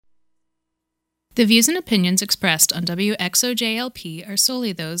The views and opinions expressed on WXOJLP are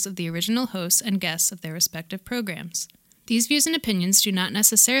solely those of the original hosts and guests of their respective programs. These views and opinions do not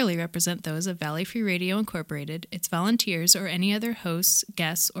necessarily represent those of Valley Free Radio Incorporated, its volunteers, or any other hosts,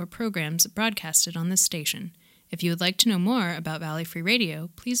 guests, or programs broadcasted on this station. If you would like to know more about Valley Free Radio,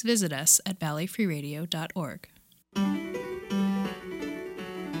 please visit us at valleyfreeradio.org.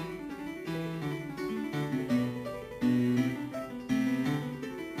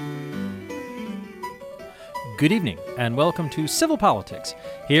 Good evening, and welcome to Civil Politics,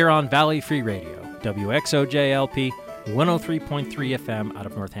 here on Valley Free Radio, WXOJLP 103.3 FM out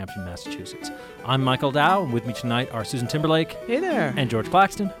of Northampton, Massachusetts. I'm Michael Dow, and with me tonight are Susan Timberlake. Hey there. And George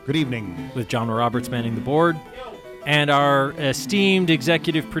Claxton. Good evening. With John Roberts manning the board. And our esteemed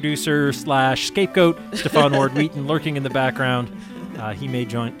executive producer / scapegoat, Stefan Ward-Wheaton, lurking in the background. He may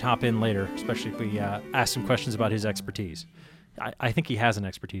hop in later, especially if we ask some questions about his expertise. I think he has an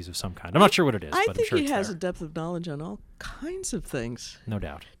expertise of some kind. I'm not sure what it is, but I'm sure he has there. a depth of knowledge on all kinds of things. No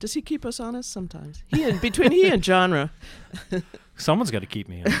doubt. Does he keep us honest sometimes? Between he and genre. Someone's got to keep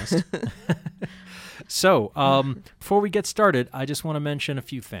me honest. So, before we get started, I just want to mention a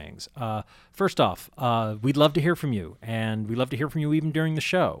few things. First off, we'd love to hear from you, and we'd love to hear from you even during the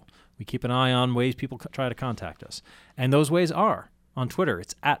show. We keep an eye on ways people try to contact us. And those ways are, on Twitter,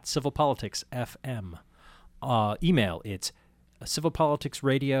 it's at civilpoliticsfm. Email, it's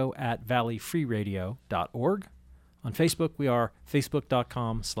civilpoliticsradio@valleyfreeradio.org. On Facebook, we are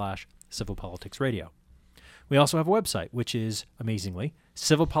facebook.com/civilpoliticsradio. We also have a website, which is, amazingly,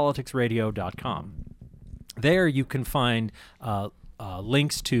 civilpoliticsradio.com. There you can find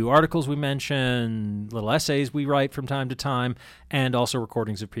links to articles we mention, little essays we write from time to time, and also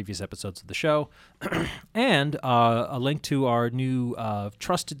recordings of previous episodes of the show, and a link to our new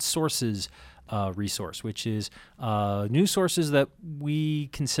Trusted Sources resource, which is news sources that we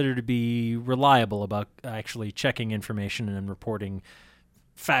consider to be reliable about actually checking information and reporting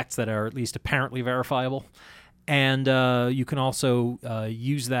facts that are at least apparently verifiable. And you can also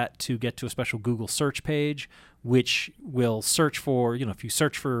use that to get to a special Google search page, which will search for, if you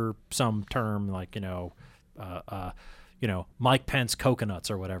search for some term like, Mike Pence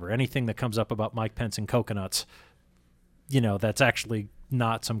coconuts or whatever, anything that comes up about Mike Pence and coconuts, that's actually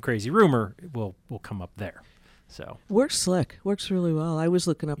not some crazy rumor, will come up there. So Works slick. Works really well. I was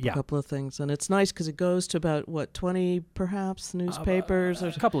looking up a couple of things, and it's nice because it goes to about, 20 perhaps newspapers?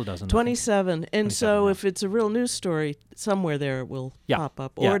 A couple of dozen. 27. And so if it's a real news story, somewhere there it will pop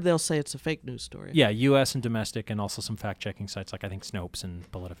up. Or they'll say it's a fake news story. Yeah, U.S. and domestic, and also some fact-checking sites like I think Snopes and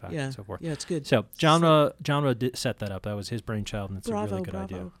PolitiFact and so forth. Yeah, it's good. So Genre did set that up. That was his brainchild, and it's a really good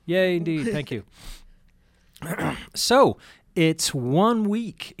idea. Yay, indeed. Thank you. So it's 1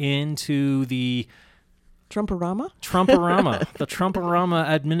 week into the Trump-a-rama, the Trump-a-rama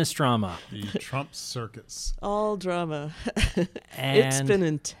administrama. The Trump circus. All drama. And it's been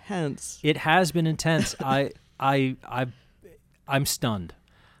intense. It has been intense. I'm stunned.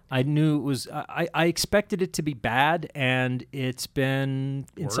 I knew it was. I expected it to be bad, and it's been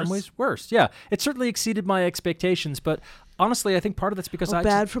in some ways worse. Yeah, it certainly exceeded my expectations, but honestly, I think part of that's because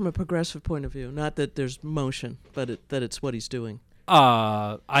bad from a progressive point of view. Not that there's motion, but that it's what he's doing.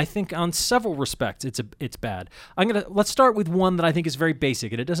 I think on several respects it's bad. Let's start with one that I think is very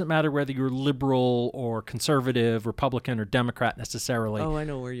basic, and it doesn't matter whether you're liberal or conservative, Republican or Democrat necessarily. Oh, I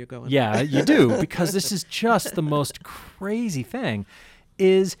know where you're going. Yeah, you do, because this is just the most crazy thing.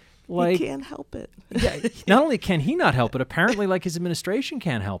 Is like he can't help it. Yeah, not only can he not help it, apparently like his administration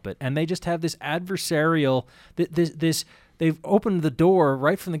can't help it, and they just have this adversarial They've opened the door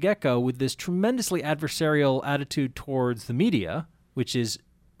right from the get-go with this tremendously adversarial attitude towards the media, which is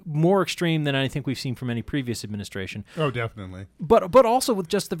more extreme than I think we've seen from any previous administration. Oh, definitely. But also with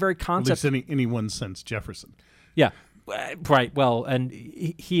just the very concept. At least anyone since Jefferson. Yeah. Right. Well, and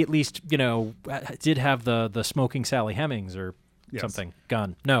he at least, did have the smoking Sally Hemings or something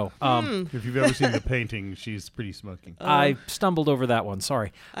gun. No. If you've ever seen the painting, she's pretty smoking. I stumbled over that one.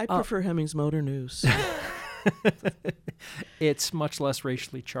 Sorry. I prefer Hemings Motor News. It's much less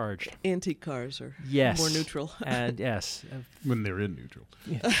racially charged. Antique cars are more neutral. And yes. When they're in neutral.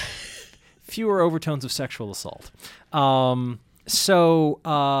 Yeah. Fewer overtones of sexual assault. The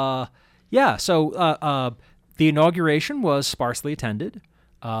inauguration was sparsely attended.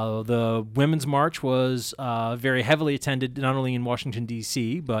 The Women's March was very heavily attended, not only in Washington,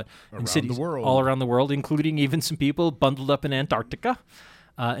 D.C., but in cities all around the world, including even some people bundled up in Antarctica,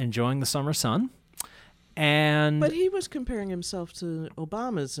 enjoying the summer sun. But he was comparing himself to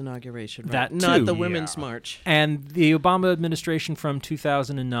Obama's inauguration, right? That too, not the Women's March. And the Obama administration from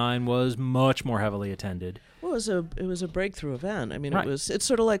 2009 was much more heavily attended. Well, Well, it was a breakthrough event. I mean, Right. it's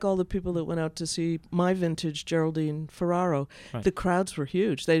sort of like all the people that went out to see my vintage Geraldine Ferraro. Right. The crowds were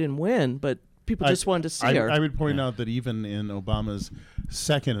huge. They didn't win, but people just wanted to see her. I would point out that even in Obama's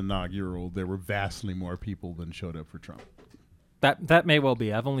second inaugural, there were vastly more people than showed up for Trump. That may well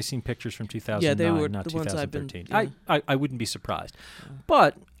be. I've only seen pictures from 2009, Yeah, they were not the ones I've been- 2013. yeah. I wouldn't be surprised.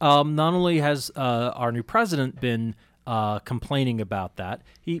 But not only has our new president been complaining about that,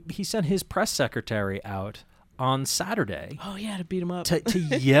 he sent his press secretary out on Saturday Oh yeah, to beat him up. to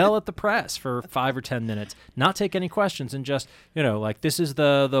yell at the press for 5 or 10 minutes, not take any questions, and just, like, this is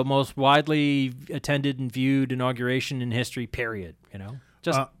the most widely attended and viewed inauguration in history, period.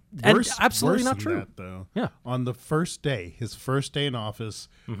 Just and absolutely worse not than true. That, though. Yeah. On the first day, his first day in office,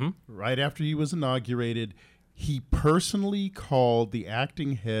 right after he was inaugurated, he personally called the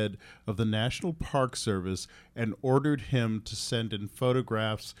acting head of the National Park Service and ordered him to send in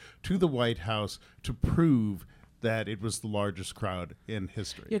photographs to the White House to prove that it was the largest crowd in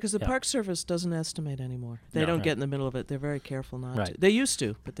history. Yeah, because the Park Service doesn't estimate anymore. They No. don't Right. get in the middle of it. They're very careful not Right. to. They used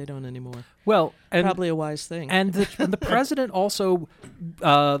to, but they don't anymore. Well, and Probably a wise thing. And the president also,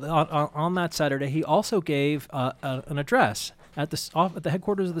 on that Saturday, he also gave an address at the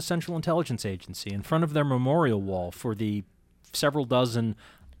headquarters of the Central Intelligence Agency in front of their memorial wall for the several dozen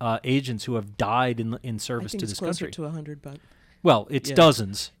agents who have died in I service think to it's this closer country. to 100, but Well, it's Yeah.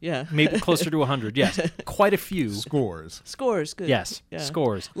 dozens, yeah. maybe closer to 100. Yes, quite a few. Scores. Scores, good. Yes, Yeah.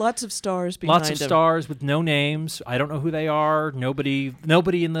 scores. Lots of stars behind Lots of them. stars with no names. I don't know who they are. Nobody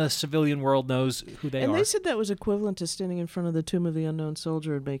in the civilian world knows who they And are. they said that was equivalent to standing in front of the Tomb of the Unknown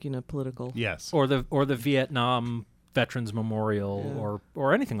Soldier and making a political. Yes. or the Vietnam Veterans Memorial Yeah.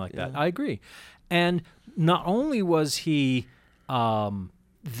 or anything like that. Yeah. I agree. And not only was he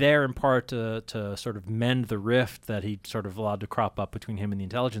there in part to sort of mend the rift that he sort of allowed to crop up between him and the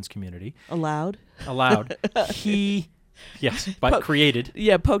intelligence community, Allowed. he created.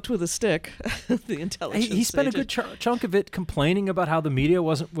 Yeah, poked with a stick. The intelligence. He spent a agent. good chunk of it complaining about how the media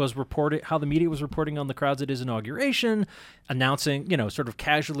was reporting on the crowds at his inauguration, announcing, sort of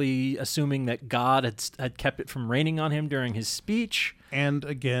casually assuming that God had kept it from raining on him during his speech. And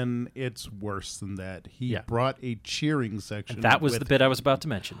again, it's worse than that. He Yeah. brought a cheering section. That was with the bit I was about to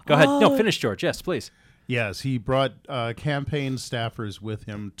mention. Go ahead. No, finish, George. Yes, please. Yes, he brought campaign staffers with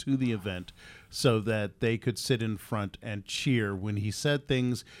him to the event so that they could sit in front and cheer when he said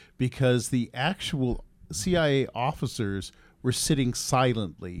things, because the actual CIA officers were sitting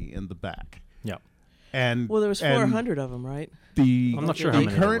silently in the back. Yeah. And Well, there was 400 of them, right? I'm not sure how the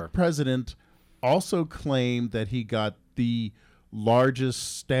many there current were. president also claimed that he got the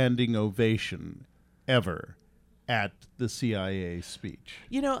largest standing ovation ever at the CIA speech.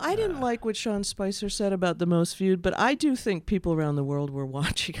 I didn't like what Sean Spicer said about the most viewed, but I do think people around the world were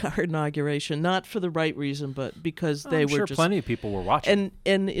watching our inauguration, not for the right reason, but because they I'm were sure just plenty of people were watching.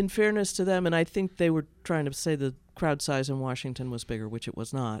 And in fairness to them, and I think they were trying to say the crowd size in Washington was bigger, which it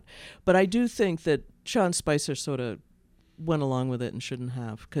was not. But I do think that Sean Spicer sort of went along with it and shouldn't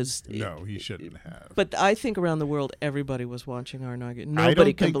have. No, he shouldn't have. But I think around the world, everybody was watching our inauguration. I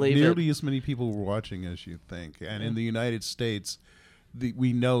Nobody don't can think believe nearly it. as many people were watching as you think. And in the United States,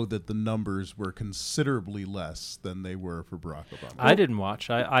 we know that the numbers were considerably less than they were for Barack Obama. I didn't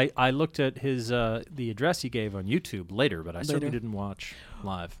watch. I looked at his the address he gave on YouTube later, but I certainly Later. didn't watch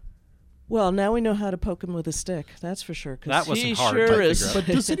live. Well, now we know how to poke him with a stick. That's for sure. 'Cause That wasn't he hard sure to is. figure out.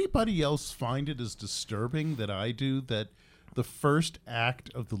 But does anybody else find it as disturbing that I do, that the first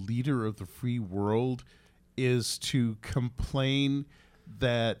act of the leader of the free world is to complain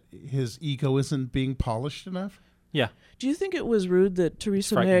that his ego isn't being polished enough? Yeah. Do you think it was rude that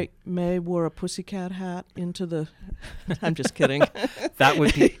Theresa frightening. May wore a pussycat hat into the... I'm just kidding. That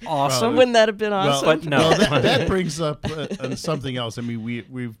would be awesome. Wouldn't that have been awesome? But no. Well, that brings up something else. I mean,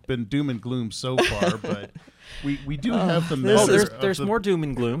 we've been doom and gloom so far, but we do have the this matter is- of there's the, more doom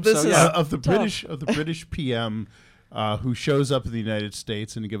and gloom. This So is- yeah. of the tough. British PM who shows up in the United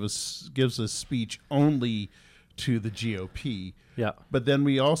States and gives a speech only to the GOP. Yeah. But then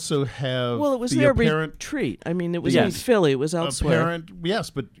we also have Well, it was the their apparent retreat. I mean, it was in Yes. Philly. It was elsewhere. apparent yes,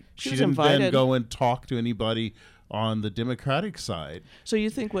 but she was didn't then invited. go and talk to anybody on the Democratic side. So you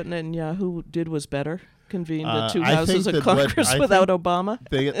think what Netanyahu did was better? Convened the I two think houses of that what- Congress I without think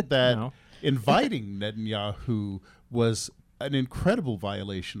Obama? That No. inviting Netanyahu was an incredible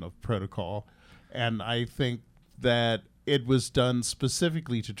violation of protocol, and I think that it was done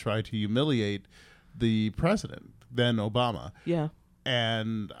specifically to try to humiliate the president, then Obama. Yeah.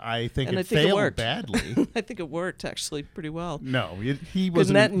 and I think And it I think it failed worked. badly. I think it worked actually pretty well. No, he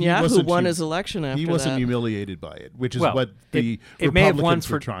Because wasn't. Netanyahu won his election after He wasn't that. humiliated by it, which is Well, what the it may have won Republicans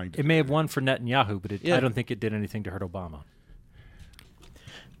for were trying to it may do. have won for Netanyahu, but Yeah. I don't think it did anything to hurt Obama.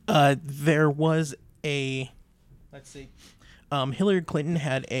 There was a, let's see, Hillary Clinton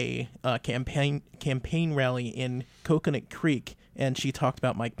had a campaign rally in Coconut Creek, and she talked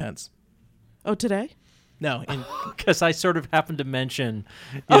about Mike Pence. Oh, today? No, in Because I sort of happened to mention,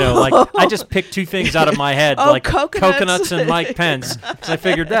 like I just picked two things out of my head, Oh, like coconuts. and Mike Pence. So I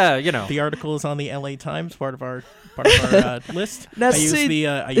figured, the article is on the LA Times, part of our list. Now, I see-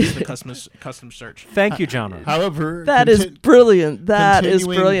 used the custom search. Thank you, John. However, That is brilliant. That is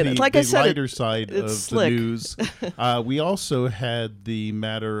continuing brilliant. The, Like the I said, lighter side of it's slick. the news, we also had the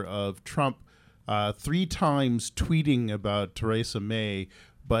matter of Trump 3 times tweeting about Theresa May,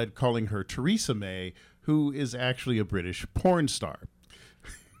 but calling her Theresa May, who is actually a British porn star.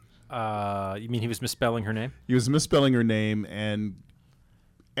 You mean he was misspelling her name? He was misspelling her name, and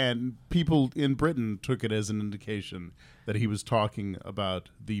people in Britain took it as an indication that he was talking about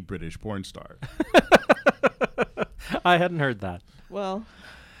the British porn star. I hadn't heard that. well,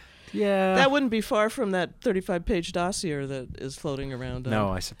 Yeah. that wouldn't be far from that 35-page dossier that is floating around on No,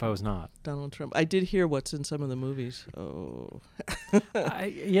 I suppose not. Donald Trump. I did hear what's in some of the movies. Oh.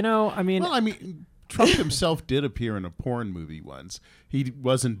 I mean, Well, I mean, Trump himself did appear in a porn movie once. He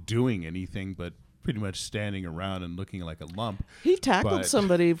wasn't doing anything but pretty much standing around and looking like a lump. He tackled But-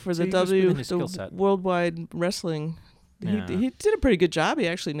 somebody for See, the he was within his skill set. Worldwide Wrestling. Yeah. He did a pretty good job. He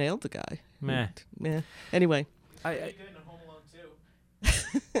actually nailed the guy. Meh. Yeah. Anyway.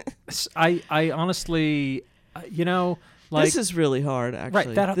 I honestly, like this is really hard,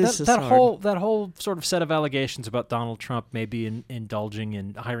 actually. right This is that hard. whole sort of set of allegations about Donald Trump maybe indulging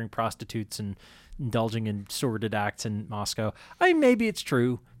in hiring prostitutes and indulging in sordid acts in Moscow. I mean, maybe it's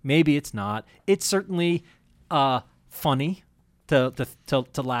true, maybe it's not. It's certainly funny to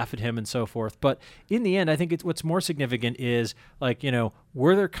laugh at him and so forth. But in the end, I think what's more significant is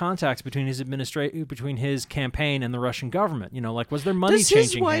were there contacts between between his campaign and the Russian government? Was there money Does his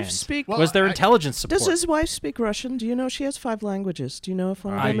changing wife hands? speak? Was there intelligence support? Does his wife speak Russian? Do you know she has 5 languages? Do you know if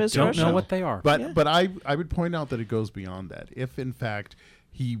one of I them is don't Russian? know what they are. But Yeah. but I would point out that it goes beyond that. If in fact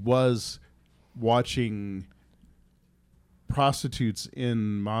he was watching prostitutes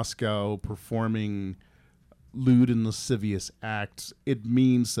in Moscow performing lewd and lascivious acts, it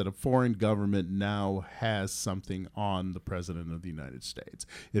means that a foreign government now has something on the President of the United States.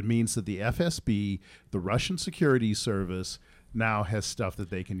 It means that the FSB, the Russian Security Service, now has stuff that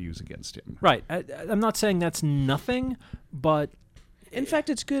they can use against him. Right. I'm not saying that's nothing, but In fact,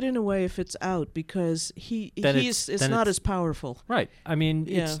 it's good in a way if it's out because Then it's then not it's- as powerful. right. I mean,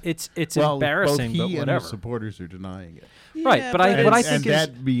 Yeah. it's Well, embarrassing, both he but and whatever. his supporters are denying it. Right, Yeah, but I it's- think and is-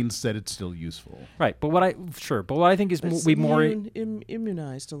 that means that it's still useful. Right, but what I think is it's more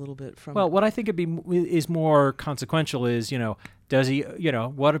immunized a little bit from. well, it. what I think is more consequential is does he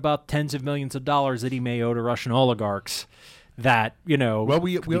what about tens of millions of dollars that he may owe to Russian oligarchs that Well,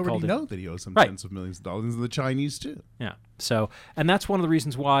 we could be already called in? know that he owes them Right. tens of millions of dollars, and the Chinese too. Yeah. So, and that's one of the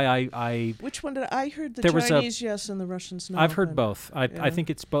reasons why I Which one did I heard the There was a- Chinese yes and the Russians no? I've heard but- both. I yeah.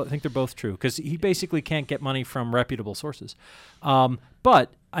 think it's both. I think they're both true because he basically can't get money from reputable sources.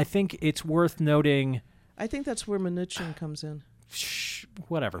 But I think it's worth noting. I think that's where Mnuchin comes in.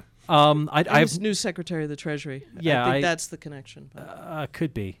 Whatever. I He's new Secretary of the Treasury. Yeah, I think I- that's the connection. but-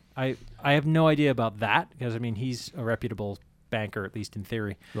 could be. I have no idea about that because I mean he's a reputable banker at least in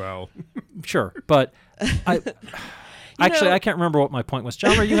theory. Well, Sure, but I actually know- I can't remember what my point was.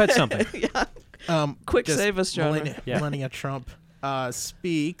 John, you had something. Quick Just save us, John. Yeah. Melania Trump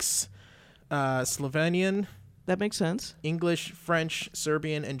speaks Slovenian, That makes sense. English, French,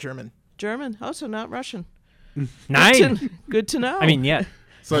 Serbian, and German. German. Oh, so not Russian. 9. Good to know. I mean, yeah.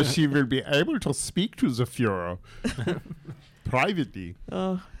 so she will be able to speak to the Führer privately.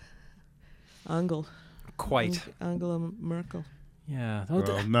 Oh, Quite. Angela Merkel. Yeah.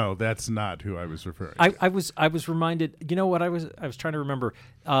 Well, no, that's not who I was referring. I was reminded. You know what I was trying to remember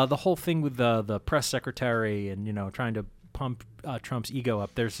the whole thing with the press secretary and trying to pump Trump's ego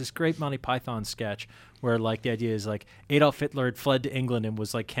up. There's this great Monty Python sketch where the idea is Adolf Hitler had fled to England and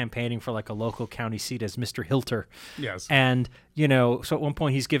was campaigning for a local county seat as Mr. Hilter. Yes. And so at one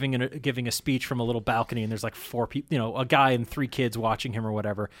point he's giving a speech from a little balcony and there's 4 people, a guy and 3 kids watching him or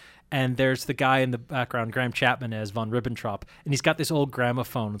whatever. And there's the guy in the background, Graham Chapman as von Ribbentrop, and he's got this old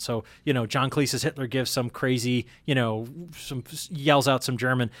gramophone. So, John Cleese's Hitler gives some crazy, yells out some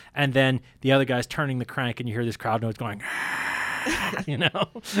German, and then the other guy's turning the crank, and you hear this crowd noise going, you know,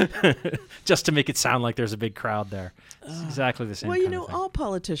 just to make it sound like there's a big crowd there. It's exactly the same. Well, you kind know, of thing. all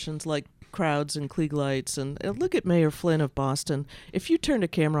politicians like crowds and Klieg lights, and look at Mayor Flynn of Boston. If you turned a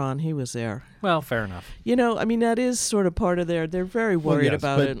camera on, he was there. Well, fair enough. You know, I mean, that is sort of part of they're very worried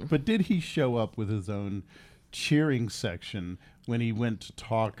about but, it. But did he show up with his own cheering section when he went to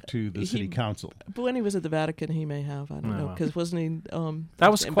talk to the city council? But when he was at the Vatican, he may have. I don't know, well. because wasn't he?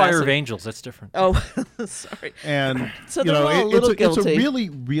 That was Choir of ambassador? Angels. That's different. Oh, sorry. And So you they're know, all a little it's a guilty. really,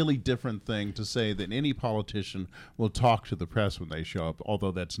 really different thing to say that any politician will talk to the press when they show up,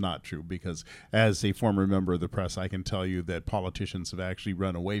 although that's not true, because as a former member of the press, I can tell you that politicians have actually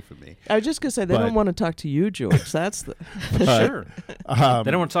run away from me. I was just gonna say they But- don't want to talk to you, George. That's the. Sure.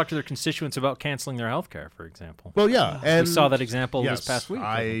 They don't want to talk to their constituents about canceling their health care, for example. Well, yeah, and We saw that example yes, this past week.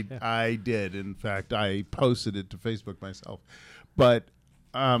 I did. In fact, I posted it to Facebook myself. But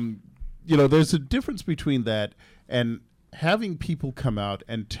you know, there's a difference between that and having people come out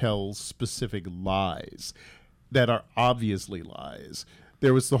and tell specific lies that are obviously lies.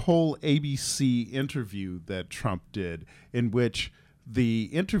 There was the whole ABC interview that Trump did, in which the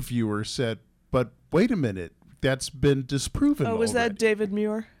interviewer said, "But wait a minute, that's been disproven." Oh, was that already." David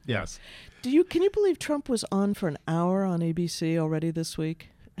Muir? Yes. Can you believe Trump was on for an hour on ABC already this week?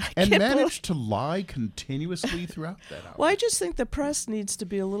 And can't managed to lie continuously throughout that hour. Well, I just think the press needs to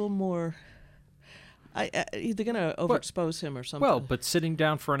be a little more. They're going to overexpose him or something. Well, but sitting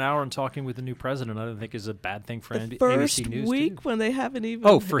down for an hour and talking with the new president, I don't think is a bad thing for the ABC first News week to do. when they haven't even.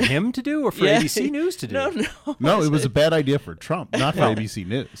 Oh, for him to do, or for Yeah. ABC News to do? No. No, it was a bad idea for Trump, not for ABC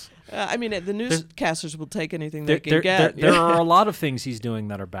News. I mean, the newscasters will take anything There, they can get. there are a lot of things he's doing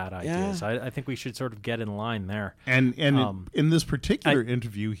that are bad ideas. Yeah. I think we should sort of get in line there. And in this particular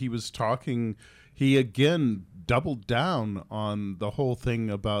interview, he was talking. He again doubled down on the whole thing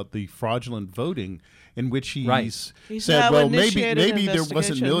about the fraudulent voting, in which he's Right. He's said, now "Well, maybe initiated an there wasn't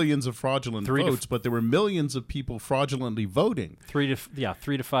investigation." millions of fraudulent Three to votes, but there were millions of people fraudulently voting." 3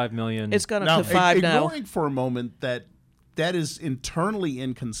 to 5 million. It's gone Now, up to 5 now. ignoring for a moment that is internally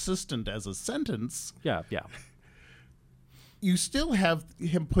inconsistent as a sentence, yeah. you still have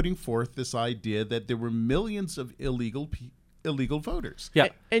him putting forth this idea that there were millions of illegal voters. Yeah.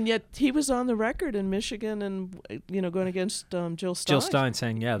 And yet he was on the record in Michigan and, going against Jill Stein. Jill Stein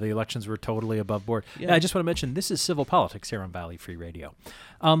saying, the elections were totally above board. Yeah. I just want to mention, this is Civil Politics here on Valley Free Radio.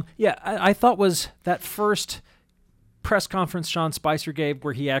 I thought was that first press conference Sean Spicer gave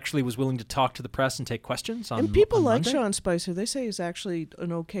where he actually was willing to talk to the press and take questions on And people on like Monday. Sean Spicer. They say he's actually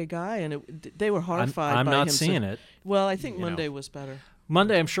an okay guy, and they were horrified I'm by not him. seeing it. Well, I think You know. Monday was better.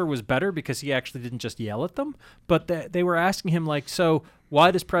 Monday, I'm sure, was better because he actually didn't just yell at them, but they were asking him, like, so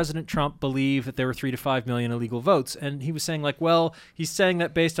why does President Trump believe that there were 3 to 5 million illegal votes? And he was saying, like, well, he's saying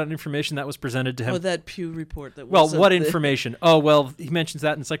that based on information that was presented to him. Oh, that Pew report that Well, was what information? Oh, well, he mentions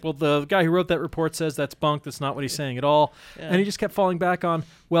that, and it's like, well, the guy who wrote that report says that's bunk. That's not what he's saying at all. Yeah. And he just kept falling back on,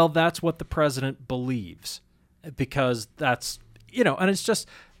 well, that's what the president believes, because that's, and it's just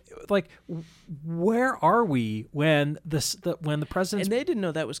like, where are we when when the president's And they didn't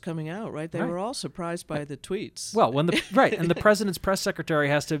know that was coming out, right? They Right. were all surprised by the tweets. well, when and the president's press secretary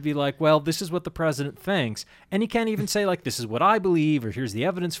has to be like, well, this is what the president thinks, and he can't even say like, this is what I believe, or here's the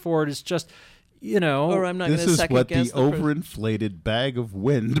evidence for it. It's just, or I'm not going This to is second what the guess overinflated bag of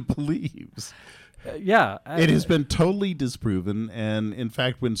wind believes. it It has been totally disproven, and in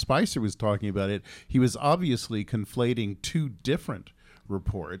fact, when Spicer was talking about it, he was obviously conflating two different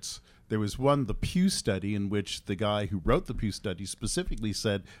reports. There was one, the Pew study, in which the guy who wrote the Pew study specifically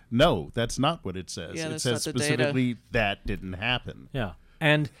said, no, that's not what it says. Yeah, it that's says not the data." specifically that didn't happen. Yeah,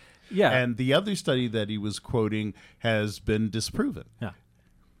 and yeah, And the other study that he was quoting has been disproven. yeah.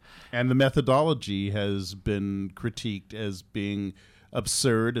 And the methodology has been critiqued as being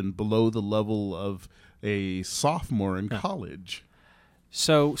absurd and below the level of a sophomore in college.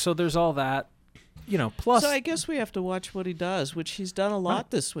 So there's all that, plus. So I guess we have to watch what he does, which he's done a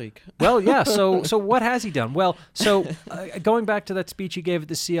lot this week. Well, yeah. So what has he done? Well, so going back to that speech he gave at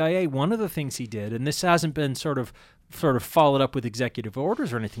the CIA, one of the things he did, and this hasn't been sort of followed up with executive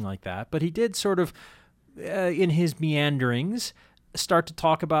orders or anything like that, but he did sort of, in his meanderings, start to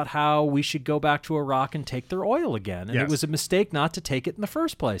talk about how we should go back to Iraq and take their oil again. And it Yes. was a mistake not to take it in the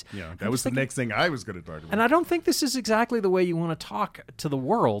first place. Yeah, I'm that was just the thinking- next thing I was going to talk about. And I don't think this is exactly the way you want to talk to the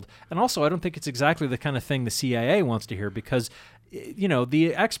world. And also, I don't think it's exactly the kind of thing the CIA wants to hear because,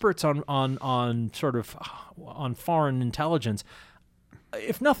 the experts on sort of on foreign intelligence,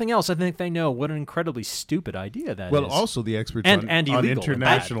 if nothing else, I think they know what an incredibly stupid idea that is. Well, also the experts And- on, and on illegal.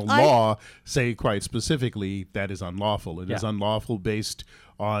 international I- law say quite specifically that is unlawful. It is Yeah. unlawful based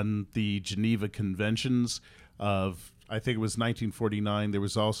on the Geneva Conventions of, I think it was 1949. There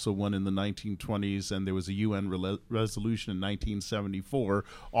was also one in the 1920s, and there was a UN resolution in 1974,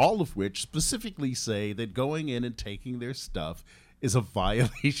 all of which specifically say that going in and taking their stuff is a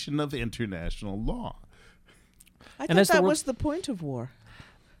violation of international law. I And thought as the that world- was the point of war,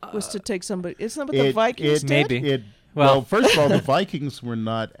 was to take somebody. Isn't that what the Vikings did? maybe. Well, first of all, the Vikings were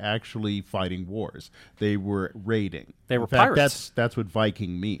not actually fighting wars; they were raiding. They were In fact, pirates. That's what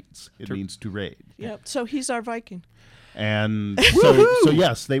Viking means. It means to raid. Yep. So he's our Viking. And so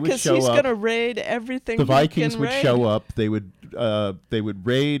yes, they would Because show he's up. going to raid everything. The he Vikings can would raid. show up. They would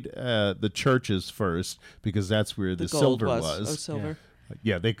raid the churches first because that's where the gold silver was. Oh, silver.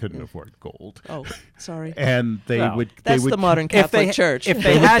 Yeah, they couldn't afford gold. Oh, sorry. And they Well, would. That's they would the modern Catholic Church. If They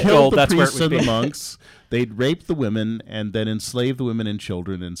they would had kill gold, the that's where it priests would and be. the monks. They'd rape the women and then enslave the women and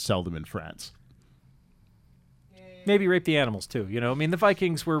children and sell them in France. Maybe rape the animals too. I mean, the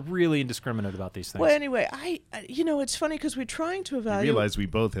Vikings were really indiscriminate about these things. Well, anyway, I it's funny because we're trying to You evaluate. realize we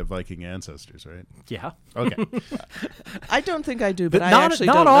both have Viking ancestors, right? Yeah. Okay. I don't think I do, but I not actually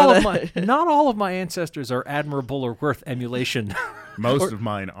not don't all know of that. my not all of my ancestors are admirable or worth emulation Most of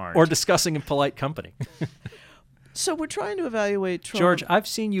mine aren't. or discussing in polite company. So we're trying to evaluate Trump. George, I've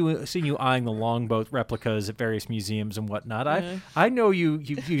seen you eyeing the longboat replicas at various museums and whatnot. Yeah. I know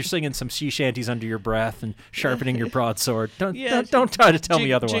you're singing some sea shanties under your breath and sharpening your broadsword. Don't try to tell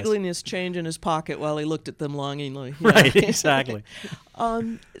me otherwise. Jiggling his change in his pocket while he looked at them longingly. you Right, know. exactly.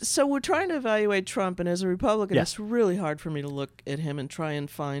 So we're trying to evaluate Trump, and as a Republican, Yeah. it's really hard for me to look at him and try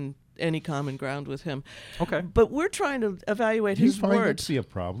and find any common ground with him. Okay. But we're trying to evaluate Do you his find that to words. be a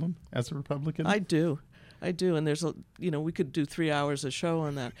problem as a Republican? I do, and there's we could do 3 hours a show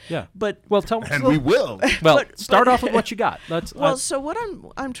on that. Yeah. But Well, tell me. and we will. Well, but- start off with what you got. Let's. well, so what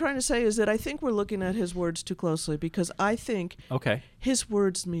I'm trying to say is that I think we're looking at his words too closely because I think okay. his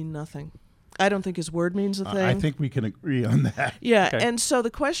words mean nothing. I don't think his word means a thing. I think we can agree on that. Yeah, Okay. and so the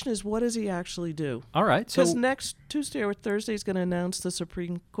question is, what does he actually do? All right. Because So next Tuesday or Thursday he's going to announce the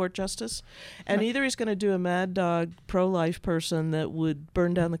Supreme Court justice, and either he's going to do a mad dog pro-life person that would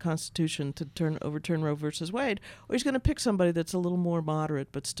burn down the Constitution to overturn Roe versus Wade, or he's going to pick somebody that's a little more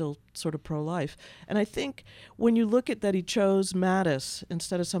moderate but still sort of pro-life. And I think when you look at that, he chose Mattis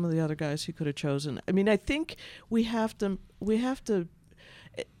instead of some of the other guys he could have chosen. I mean, I think we have to.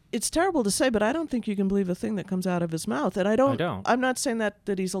 It's terrible to say, but I don't think you can believe a thing that comes out of his mouth. And I don't. I'm not saying that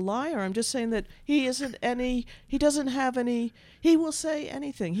he's a liar. I'm just saying that he isn't any. He doesn't have any. He will say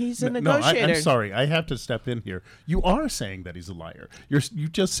anything. He's a negotiator. I'm sorry. I have to step in here. You are saying that he's a liar. You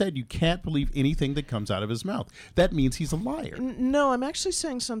just said you can't believe anything that comes out of his mouth. That means he's a liar. No, I'm actually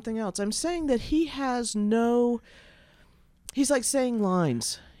saying something else. I'm saying that he has no. He's like saying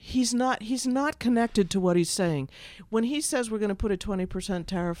lines. He's not connected to what he's saying. When he says we're going to put a 20%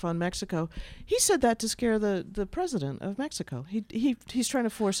 tariff on Mexico, he said that to scare the president of Mexico. He's trying to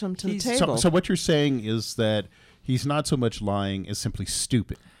force him to the table. So what you're saying is that he's not so much lying as simply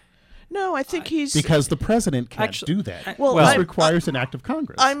stupid. No, I think he's Because the president can't Actually, do that. well, this I'm- requires an act of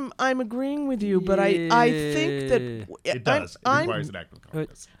Congress. I'm agreeing with you, but I think that it does. It I'm, requires an act of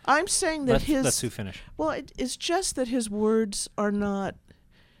Congress. I'm saying that let Sue finish. Well, it's just that his words are not.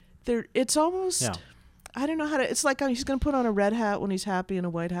 It's almost. Yeah. I don't know how to. It's like he's going to put on a red hat when he's happy and a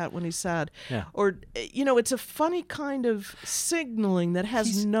white hat when he's sad. Yeah. Or it's a funny kind of signaling that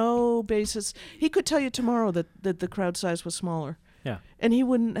has no basis. He could tell you tomorrow that the crowd size was smaller. Yeah. And he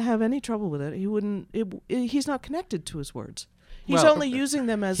wouldn't have any trouble with it. He wouldn't. He's not connected to his words. He's Well, only using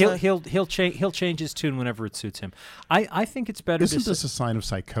them as he'll change his tune whenever it suits him. I think it's better. Isn't to this a sign of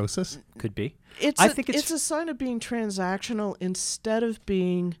psychosis? could be. It's a sign of being transactional instead of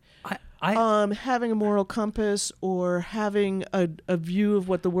being having a moral compass or having a view of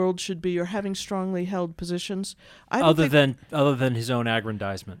what the world should be or having strongly held positions. other than his own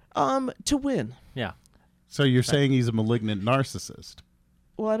aggrandizement. To win. Yeah. So you're saying he's a malignant narcissist?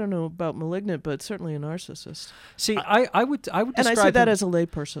 Well, I don't know about malignant, but certainly a narcissist. See, I would describe And I say that him, as a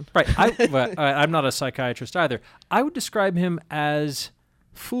layperson. right. I'm not a psychiatrist either. I would describe him as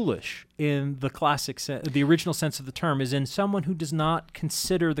foolish in the classic the original sense of the term, is in someone who does not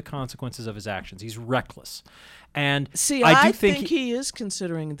consider the consequences of his actions. He's reckless. And See, I do I think he is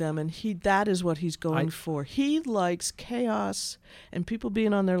considering them, and that is what he's going for. He likes chaos and people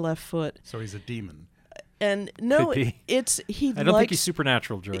being on their left foot. So he's a demon. And no, Could be. he I don't think he's likes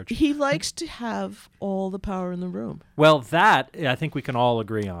supernatural, George. he likes to have all the power in the room. Well, that I think we can all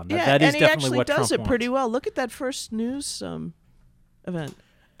agree on. Yeah, that is and he definitely actually what does Trump it pretty wants. well. Look at that first news event.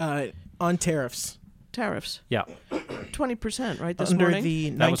 On tariffs. tariffs. Yeah. 20%, right? This Under morning. the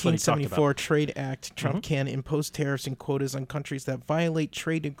That was what he talked 1974 Trade Act, Trump can impose tariffs and quotas on countries that violate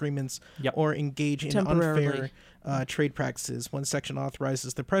trade agreements Yep. or engage in Temporarily. unfair trade practices. One section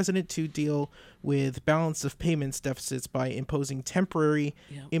authorizes the president to deal with balance of payments deficits by imposing temporary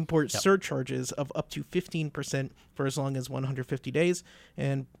import surcharges of up to 15% for as long as 150 days.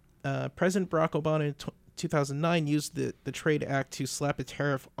 And President Barack Obama in 2009 used the Trade Act to slap a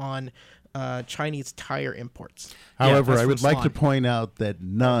tariff on Chinese tire imports. However, that's I from would like to Salon. point out that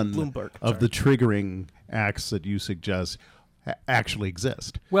none Bloomberg, of the triggering acts that you suggest actually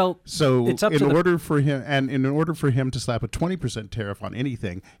exist. Well, So it's up to in the- order for him to slap a 20% tariff on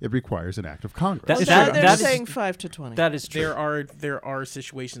anything, it requires an act of Congress. That- Well, that- they're that is- saying 5 to 20. that is true. There are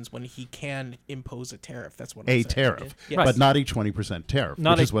situations when he can impose a tariff. That's what I'm a saying. tariff, Yes. but not a 20% tariff,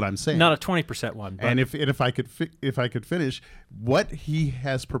 Not which a- is what I'm saying. Not a 20% one. But And if I could finish, what he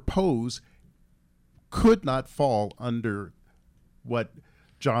has proposed could not fall under what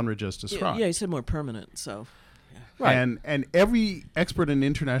genre just described. Yeah, he said more permanent, so. Right. And every expert in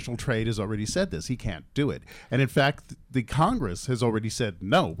international trade has already said this. He can't do it. And in fact, the Congress has already said,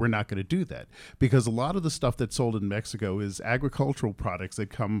 no, we're not going to do that. Because a lot of the stuff that's sold in Mexico is agricultural products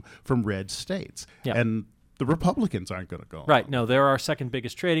that come from red states. Yeah. And the Republicans aren't going to go Right. along. No, they're our second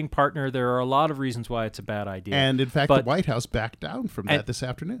biggest trading partner. There are a lot of reasons why it's a bad idea. And in fact, But- the White House backed down from And- that this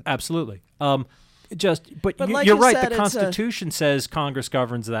afternoon. Absolutely. But like you're you right. said, The it's Constitution says Congress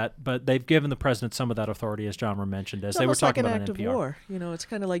governs that, but they've given the president some of that authority, as John mentioned, as It's they were almost like talking an about act in of NPR. war. You know, it's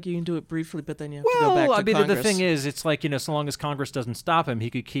kind of like you can do it briefly, but then you have to go back Well, to I mean, Congress. the thing is, it's like, so long as Congress doesn't stop him, he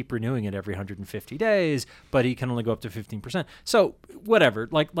could keep renewing it every 150 days, but he can only go up to 15%. So whatever,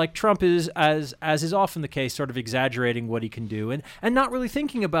 like Trump is, as is often the case, sort of exaggerating what he can do and not really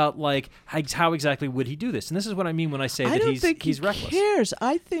thinking about like how exactly would he do this. And this is what I mean when I say I that don't he's think he reckless. cares.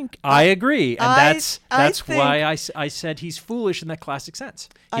 I think I agree, and I that's think- why I said he's foolish in that classic sense.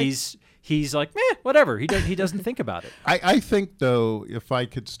 He's like, whatever. He doesn't think about it. I think, though, if I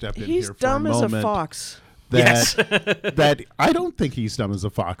could step in he's here for dumb a as moment, a fox. that I don't think he's dumb as a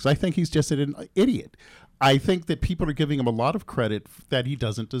fox. I think he's just an idiot. I think that people are giving him a lot of credit that he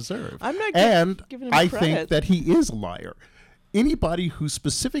doesn't deserve. I'm not and giving him I credit. think that he is a liar. Anybody who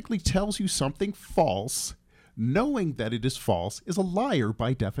specifically tells you something false, knowing that it is false, is a liar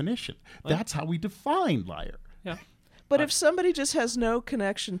by definition. That's how we define liar. Yeah. But if somebody just has no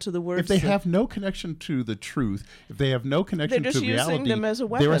connection to the words, If they that- have no connection to the truth, if they have no connection They're to just using reality, them as a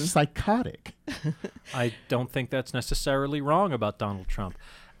they're a weapon. psychotic. I don't think that's necessarily wrong about Donald Trump.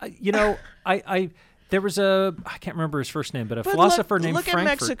 There was I can't remember his first name, but a But philosopher named look at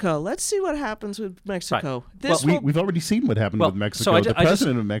Frankfurt. Mexico. Let's see what happens with Mexico. This Well, will, We've already seen what happened Well, with Mexico. so I the ju- I just-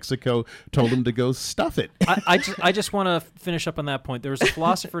 president of Mexico told him to go stuff it. I just want to finish up on that point. There was a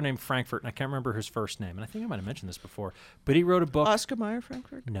philosopher named Frankfurt, and I can't remember his first name, and I think I might have mentioned this before, but he wrote a book. Oscar Mayer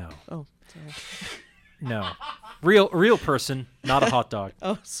Frankfurt. No, Oh, sorry. no, real person, not a hot dog.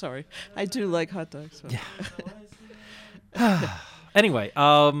 Oh, sorry. I do like hot dogs. So. Anyway,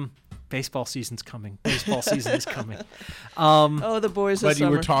 baseball season's coming. Baseball season is coming. Oh, the boys of But you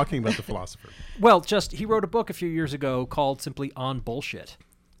summer. were talking about the philosopher. Well, he wrote a book a few years ago called simply On Bullshit.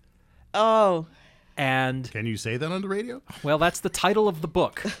 Oh, And, Can you say that on the radio? well, that's the title of the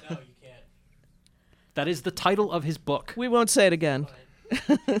book. No, you can't. That is the title of his book. we won't say it again.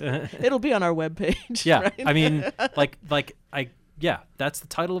 It'll be on our webpage. Yeah. right? I mean, that's the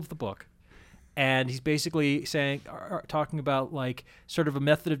title of the book. And he's basically talking about like sort of a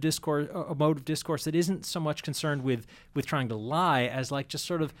method of discourse, a mode of discourse that isn't so much concerned with trying to lie as like just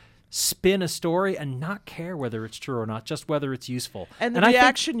sort of spin a story and not care whether it's true or not, just whether it's useful. And the I think-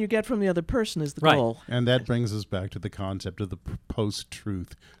 reaction you get from the other person is the Right. goal. And that brings us back to the concept of the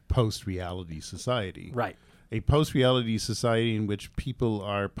post-truth, post-reality society. Right. A post-reality society in which people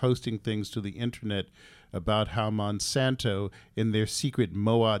are posting things to the internet about how Monsanto, in their secret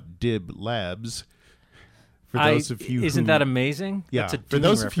Moad-Dib labs, for those of you isn't who, that amazing? yeah, That's a for Dune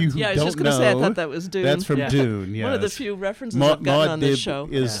those of you reference. who Yeah, I was don't just going to know, say, I thought that was Dune. that's from Yeah. Dune. Yes. One of the few references I've gotten on this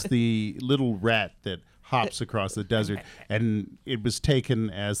Moad-Dib show. is the little rat that hops across the desert, and it was taken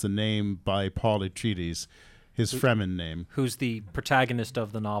as the name by Paul Atreides, his Fremen name. Who's the protagonist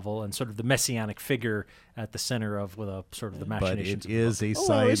of the novel and sort of the messianic figure at the center of sort of the But machinations. it is a Oh, I always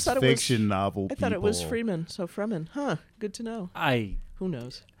science thought it was- fiction novel. I thought it was people. Freeman. So Fremen. Huh. Good to know. Who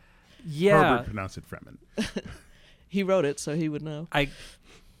knows? Yeah, Herbert pronounced it Fremen. He wrote it, so he would know.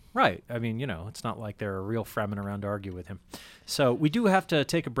 Right. I mean, it's not like there are real Fremen around to argue with him. So we do have to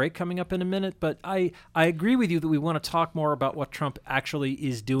take a break coming up in a minute, but I agree with you that we want to talk more about what Trump actually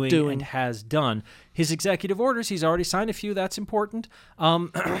is doing and has done. His executive orders, he's already signed a few. That's important.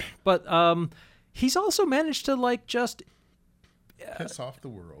 But he's also managed to like just piss off the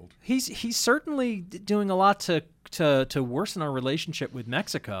world. He's certainly doing a lot to worsen our relationship with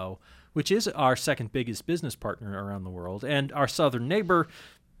Mexico, which is our second biggest business partner around the world and our southern neighbor.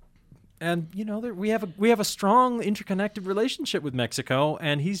 And we have a strong interconnected relationship with Mexico,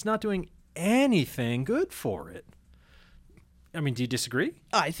 and he's not doing anything good for it. I mean, do you disagree?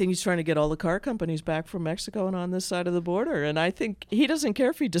 I think he's trying to get all the car companies back from Mexico and on this side of the border, and I think he doesn't care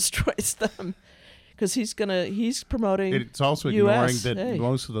if he destroys them, because he's promoting. It's also ignoring that USA.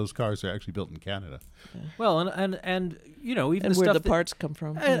 most of those cars are actually built in Canada. Yeah. Well, and even and the where stuff the parts come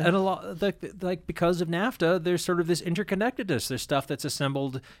from, and a lot like because of NAFTA, there's sort of this interconnectedness. There's stuff that's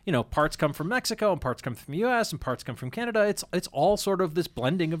assembled. Parts come from Mexico, and parts come from the U.S., and parts come from Canada. It's all sort of this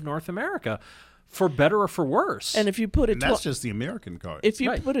blending of North America. For better or for worse. And if you put that's just the American cars. If you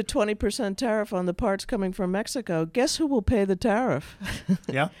put a 20% tariff on the parts coming from Mexico, guess who will pay the tariff?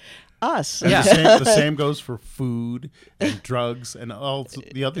 Yeah. Us. And the same goes for food and drugs and all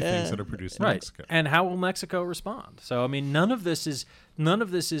the other things that are produced in Mexico. And how will Mexico respond? So I mean, none of this is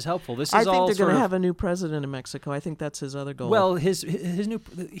helpful. This is I think all they're going to have a new president in Mexico. I think that's his other goal. Well, he's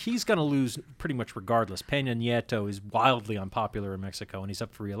going to lose pretty much regardless. Peña Nieto is wildly unpopular in Mexico, and he's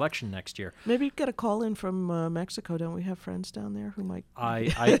up for re-election next year. Maybe get a call in from Mexico. Don't we have friends down there who might?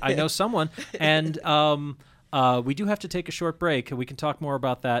 I know someone, and we do have to take a short break. We can talk more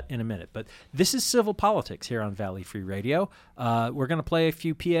about that in a minute. But this is Civil Politics here on Valley Free Radio. We're going to play a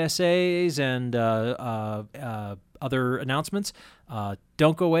few PSAs and other announcements.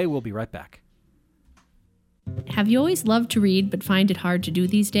 Don't go away. We'll be right back. Have you always loved to read but find it hard to do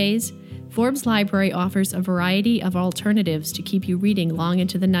these days? Forbes Library offers a variety of alternatives to keep you reading long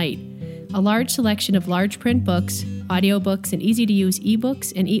into the night. A large selection of large print books, audiobooks, and easy-to-use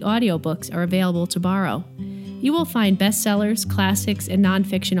ebooks and e-audiobooks are available to borrow. You will find bestsellers, classics, and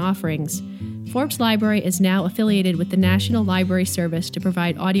nonfiction offerings. Forbes Library is now affiliated with the National Library Service to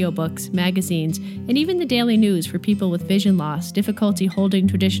provide audiobooks, magazines, and even the daily news for people with vision loss, difficulty holding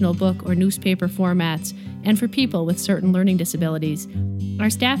traditional book or newspaper formats, and for people with certain learning disabilities. Our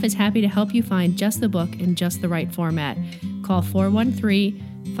staff is happy to help you find just the book in just the right format. Call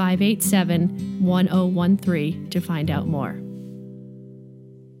 413-587-1013 to find out more.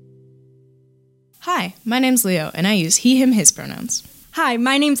 Hi, my name's Leo, and I use he, him, his pronouns. Hi,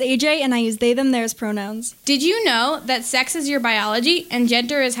 my name's AJ, and I use they, them, theirs pronouns. Did you know that sex is your biology and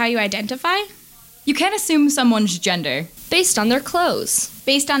gender is how you identify? You can't assume someone's gender based on their clothes,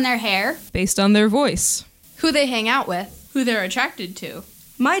 based on their hair, based on their voice, who they hang out with, who they're attracted to.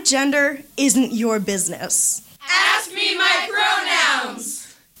 My gender isn't your business. Ask me my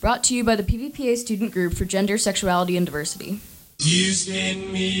pronouns! Brought to you by the PVPA Student Group for Gender, Sexuality, and Diversity. You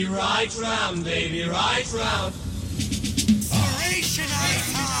spin me right round, baby, right round.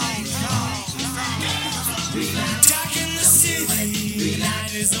 Dark in the city,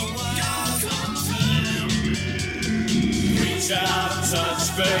 light is a wonder. Reach out and touch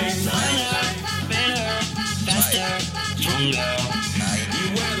space. Better, faster, stronger. You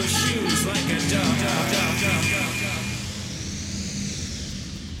wear the shoes like a dog.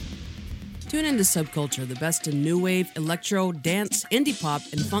 Tune into Subculture, the best in new wave, electro, dance, indie pop,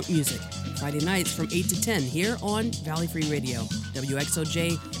 and funk music. Friday nights from 8 to 10 here on Valley Free Radio,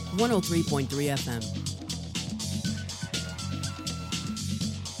 WXOJ 103.3 FM.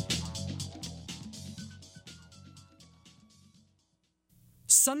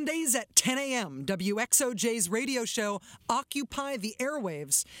 Sundays at 10 a.m., WXOJ's radio show, Occupy the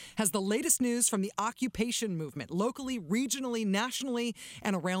Airwaves, has the latest news from the occupation movement, locally, regionally, nationally,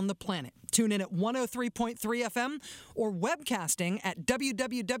 and around the planet. Tune in at 103.3 FM or webcasting at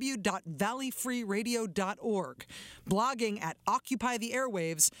www.valleyfreeradio.org. Blogging at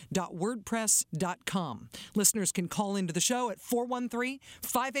occupytheairwaves.wordpress.com. Listeners can call into the show at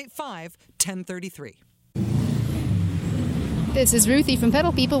 413-585-1033. This is Ruthie from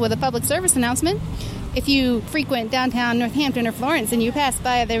Pedal People with a public service announcement. If you frequent downtown Northampton or Florence and you pass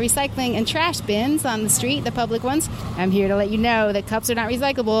by the recycling and trash bins on the street, the public ones, I'm here to let you know that cups are not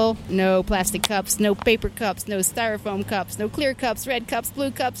recyclable. No plastic cups, no paper cups, no styrofoam cups, no clear cups, red cups,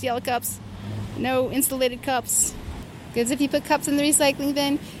 blue cups, yellow cups, no insulated cups. Because if you put cups in the recycling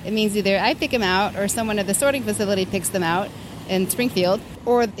bin, it means either I pick them out or someone at the sorting facility picks them out in Springfield,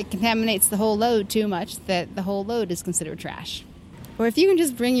 or it contaminates the whole load too much that the whole load is considered trash. Or if you can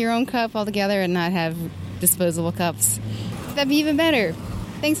just bring your own cup altogether and not have disposable cups, that'd be even better.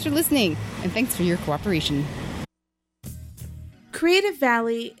 Thanks for listening, and thanks for your cooperation. Creative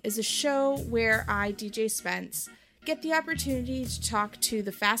Valley is a show where I, DJ Spence, get the opportunity to talk to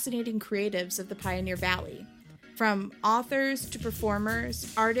the fascinating creatives of the Pioneer Valley. From authors to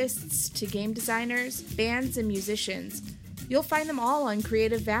performers, artists to game designers, bands and musicians, you'll find them all on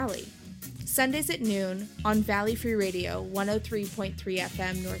Creative Valley. Sundays at noon on Valley Free Radio 103.3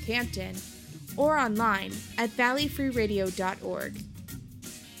 FM Northampton or online at valleyfreeradio.org.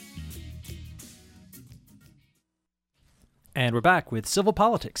 And we're back with Civil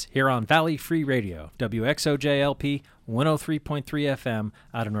Politics here on Valley Free Radio, WXOJLP 103.3 FM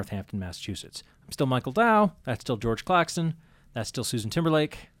out of Northampton, Massachusetts. I'm still Michael Dow. That's still George Claxton. That's still Susan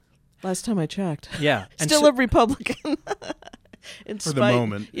Timberlake. Last time I checked. Yeah. And Still a Republican. For the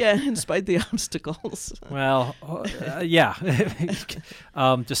moment. Yeah, in spite the obstacles. Well, yeah.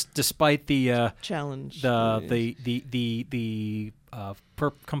 Just despite the challenge, the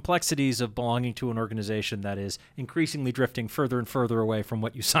complexities of belonging to an organization that is increasingly drifting further and further away from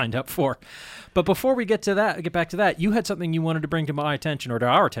what you signed up for. But before we get back to that, you had something you wanted to bring to my attention or to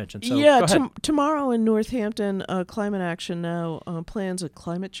our attention. So yeah, go ahead. Tomorrow in Northampton, Climate Action Now plans a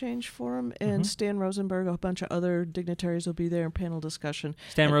climate change forum, and Stan Rosenberg, a bunch of other dignitaries will be there in panel discussion.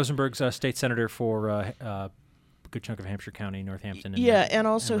 Stan Rosenberg's a state senator for a good chunk of Hampshire County, Northampton. And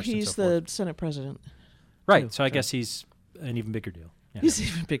also he's the Senate president. Right, too, so I guess he's an even bigger deal. Yeah. He's an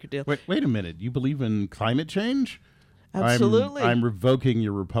even bigger deal. Wait a minute. You believe in climate change? Absolutely. I'm revoking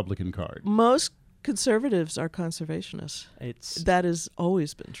your Republican card. Most conservatives are conservationists. That has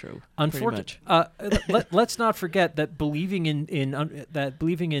always been true. Unfortunately, let's not forget that believing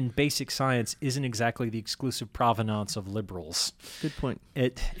in basic science isn't exactly the exclusive provenance of liberals. Good point.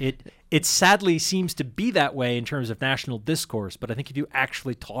 It sadly seems to be that way in terms of national discourse, but I think if you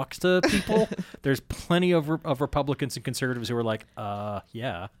actually talk to people, there's plenty of Republicans and conservatives who are like,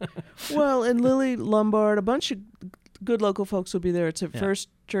 yeah. Well, and Lily Lombard, a bunch of good local folks will be there. It's at First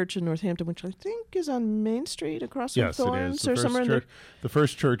Church in Northampton, which I think is on Main Street across from Thorns or somewhere in there. The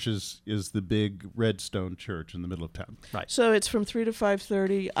First Church is the big red stone church in the middle of town. Right. So it's from 3 to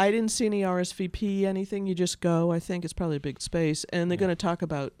 5:30. I didn't see any RSVP, anything. You just go. I think it's probably a big space. And they're going to talk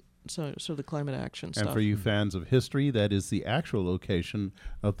about sort of the climate action stuff. And for you fans of history, that is the actual location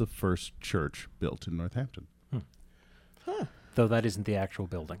of the first church built in Northampton. Huh. Though that isn't the actual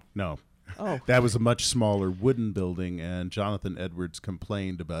building. No. Oh. That was a much smaller wooden building, and Jonathan Edwards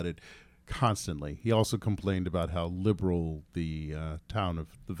complained about it constantly. He also complained about how liberal the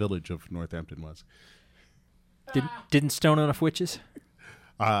village of Northampton was. Didn't stone enough witches?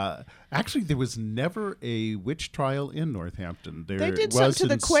 Actually, there was never a witch trial in Northampton. They did some to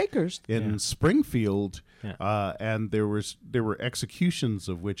the Quakers in Springfield, and there were executions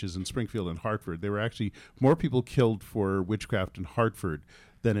of witches in Springfield and Hartford. There were actually more people killed for witchcraft in Hartford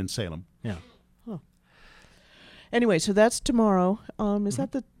than in Salem. Yeah. Huh. Anyway, so that's tomorrow. Is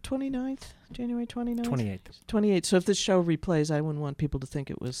that the 29th? January 29th? 28th. 28th. So if this show replays, I wouldn't want people to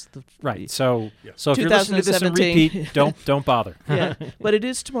think it was the right. So if you're listening to this in repeat, don't bother. Yeah, but it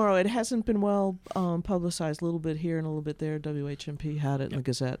is tomorrow. It hasn't been well publicized. A little bit here and a little bit there. WHMP had it in the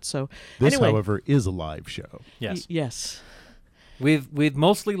Gazette. So this, anyway, however, is a live show. Yes. Yes. With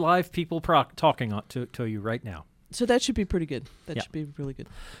mostly live people talking to you right now. So that should be pretty good. That should be really good.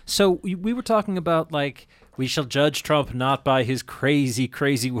 So we were talking about, like, we shall judge Trump not by his crazy,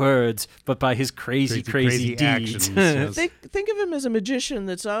 crazy words, but by his crazy deeds. Actions. Yes. Think of him as a magician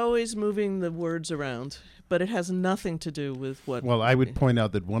that's always moving the words around, but it has nothing to do with what... Well, I would point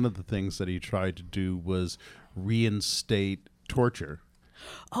out that one of the things that he tried to do was reinstate torture.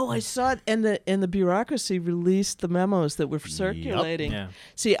 Oh, I saw it, and the bureaucracy released the memos that were circulating. Yep. Yeah.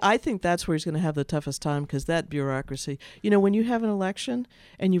 See, I think that's where he's going to have the toughest time, because that bureaucracy, when you have an election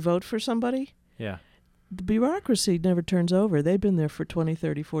and you vote for somebody, the bureaucracy never turns over. They've been there for 20,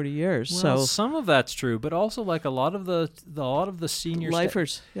 30, 40 years. Well, so some of that's true, but also like a lot of the senior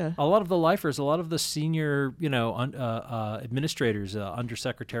lifers, a lot of the lifers, a lot of the senior, administrators,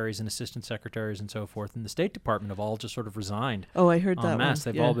 undersecretaries and assistant secretaries and so forth in the State Department have all just sort of resigned. Oh, I heard that masse.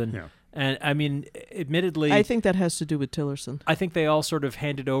 one. They've all been, and I mean, admittedly, I think that has to do with Tillerson. I think they all sort of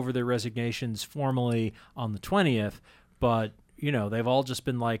handed over their resignations formally on the 20th, but they've all just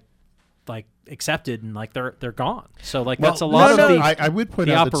been like accepted and they're gone. So that's a lot of the I would point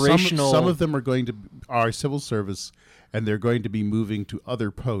out operational. That some of them are civil service, and they're going to be moving to other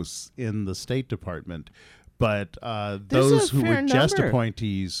posts in the State Department. But those who were just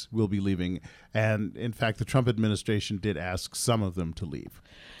appointees will be leaving, And in fact, the Trump administration did ask some of them to leave.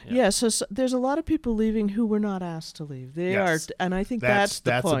 Yeah, so there's a lot of people leaving who were not asked to leave. They are, and I think that's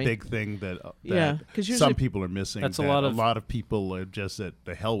the point. That's a big thing that because some people are missing. That's a lot of people are just at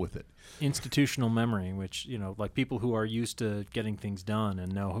the hell with it. Institutional memory, which, like people who are used to getting things done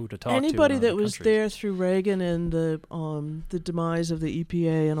and know who to talk to. Anybody that was there through Reagan and the demise of the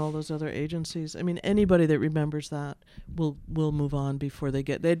EPA and all those other agencies. I mean, anybody that remembers that will move on before they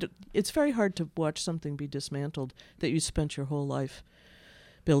get. It's very hard to watch something be dismantled that you spent your whole life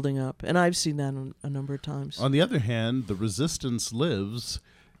building up, and I've seen that a number of times. On the other hand, the resistance lives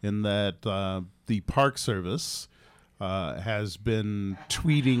in that the Park Service has been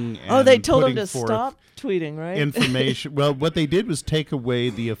tweeting and they told them putting to forth stop tweeting, right? information. Well, what they did was take away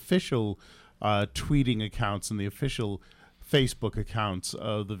the official tweeting accounts and the official Facebook accounts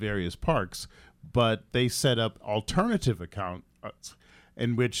of the various parks, but they set up alternative accounts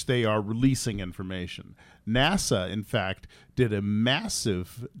in which they are releasing information. NASA, in fact, did a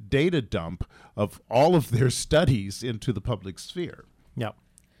massive data dump of all of their studies into the public sphere. Yep.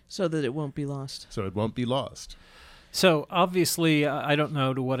 So that it won't be lost. So obviously, I don't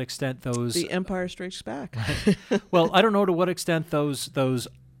know to what extent those... The Empire Strikes Back. Well, I don't know to what extent those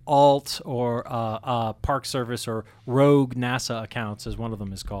alt or Park Service or rogue NASA accounts, as one of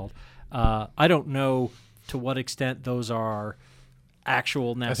them is called, I don't know to what extent those are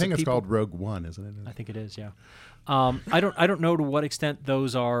actual NASA I think it's people. called Rogue One, isn't it? I think it is, yeah. I don't know to what extent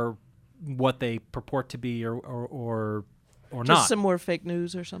those are what they purport to be or not. Just some more fake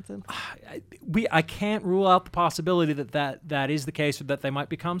news or something? I can't rule out the possibility that is the case, or that they might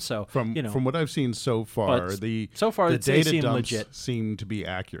become so. From what I've seen so far, the data dumps seem to be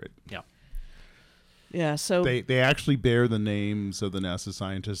accurate. Yeah. Yeah, so they actually bear the names of the NASA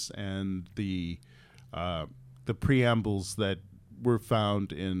scientists and the preambles that were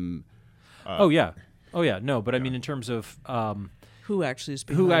found in. No, but I mean in terms of who actually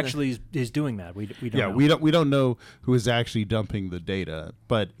is is doing that, we don't. Yeah, know. we don't know who is actually dumping the data,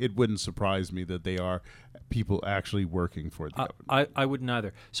 but it wouldn't surprise me that they are people actually working for the government. I wouldn't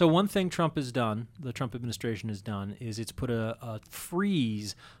either. So one thing the Trump administration has done, is it's put a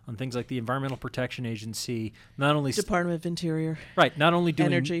freeze on things like the Environmental Protection Agency, not only Department of Interior, right, not only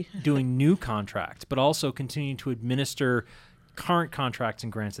doing Energy. doing new contracts, but also continuing to administer current contracts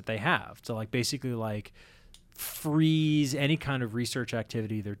and grants that they have. So basically freeze any kind of research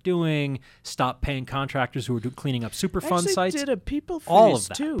activity they're doing, stop paying contractors who are cleaning up Superfund sites. Did a people freeze all of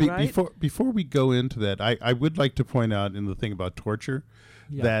that. too, right? Before we go into that, I would like to point out in the thing about torture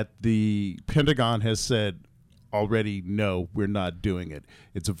that the Pentagon has said already, no, we're not doing it.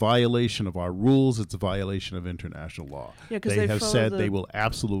 It's a violation of our rules. It's a violation of international law. Yeah, because they have said they will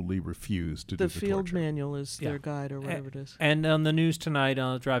absolutely refuse to do the field torture. manual is their guide or whatever it is. And on the news tonight,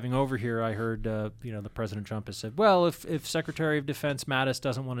 driving over here, I heard the President Trump has said, well, if Secretary of Defense Mattis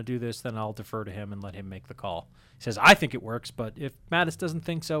doesn't want to do this, then I'll defer to him and let him make the call. He says, I think it works, but if Mattis doesn't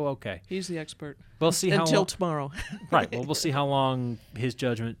think so, okay. He's the expert. We'll see until tomorrow. Right. Well, we'll see how long his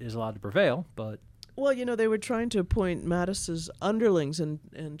judgment is allowed to prevail, but. Well, they were trying to appoint Mattis's underlings, and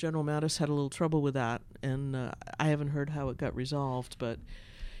General Mattis had a little trouble with that, and I haven't heard how it got resolved, but,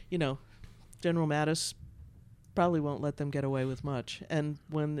 General Mattis probably won't let them get away with much, and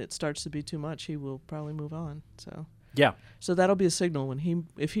when it starts to be too much, he will probably move on, so. Yeah. So that'll be a signal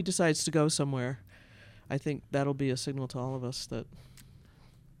if he decides to go somewhere, I think that'll be a signal to all of us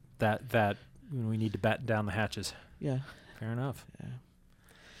that we need to batten down the hatches. Yeah. Fair enough. Yeah.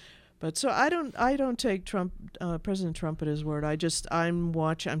 But so I don't take President Trump at his word.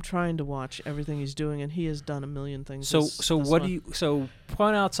 I'm trying to watch everything he's doing, and he has done a million things. So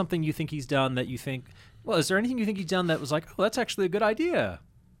point out something you think he's done that you think. Well, is there anything you think he's done that was like, oh, that's actually a good idea?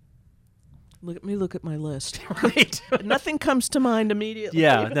 Look at my list. Right. Nothing comes to mind immediately.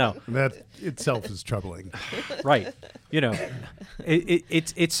 Yeah, no. That itself is troubling. Right.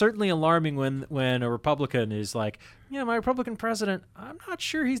 It's certainly alarming when a Republican is like, my Republican president, I'm not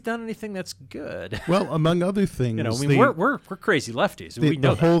sure he's done anything that's good. Well, among other things, we're crazy lefties. We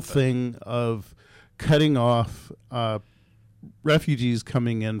know the whole thing of cutting off refugees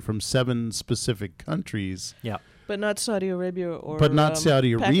coming in from 7 specific countries. Yeah. But not Saudi Arabia or Pakistan.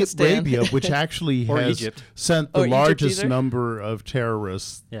 Arabia, which actually has Egypt. sent the largest number of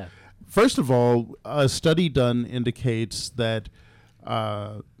terrorists. Yeah. First of all, a study done indicates that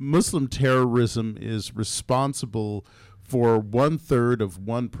Muslim terrorism is responsible for 1/3 of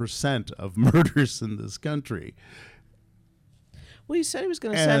 1% of murders in this country. Well, he said he was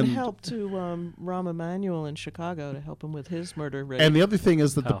going to send help to Rahm Emanuel in Chicago to help him with his murder rate. And the other thing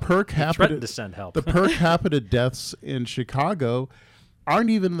is that the per capita to send help. the per capita deaths in Chicago aren't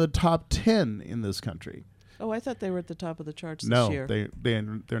even in the top 10 in this country. Oh, I thought they were at the top of the charts No, this year.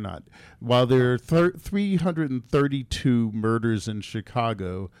 they're not. While there are 332 murders in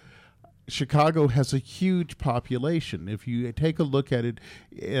Chicago, Chicago has a huge population. If you take a look at it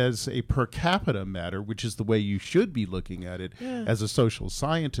as a per capita matter, which is the way you should be looking at it as a social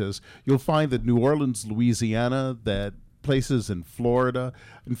scientist, you'll find that New Orleans, Louisiana, that places in Florida,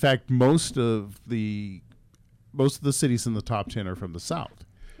 in fact, most of the cities in the top 10 are from the South.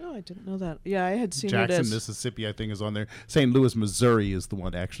 Oh, I didn't know that. Yeah, I had seen Jackson, it as Mississippi, I think, is on there. St. Louis, Missouri is the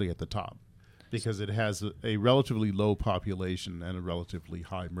one actually at the top because it has a relatively low population and a relatively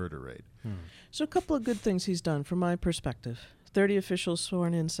high murder rate. So a couple of good things he's done from my perspective. 30 officials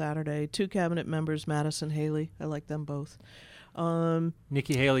sworn in Saturday, 2 cabinet members, Madison Haley. I like them both.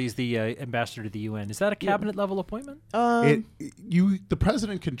 Nikki Haley is the ambassador to the UN. Is that a cabinet level appointment? The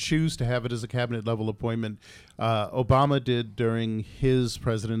president can choose to have it as a cabinet level appointment. Obama did during his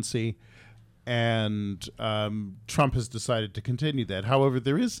presidency, and Trump has decided to continue that. However,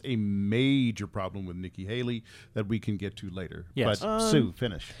 there is a major problem with Nikki Haley that we can get to later. Yes. But Sue,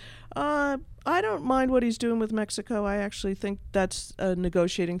 finish. I don't mind what he's doing with Mexico. I actually think that's a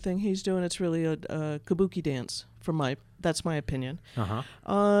negotiating thing he's doing. It's really a kabuki dance. That's my opinion.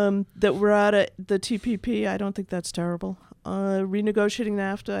 That we're at the TPP, I don't think that's terrible. Renegotiating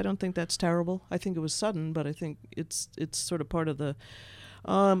NAFTA, I don't think that's terrible. I think it was sudden, but I think it's sort of part of the.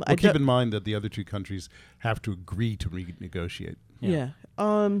 Keep in mind that the other 2 countries have to agree to renegotiate. Yeah.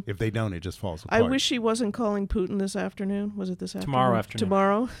 If they don't, it just falls apart. I wish he wasn't calling Putin this afternoon. Was it this afternoon? Tomorrow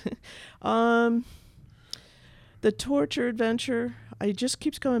afternoon. Tomorrow. The torture adventure, I just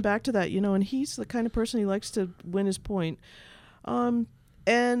keeps coming back to that, and he's the kind of person he likes to win his point.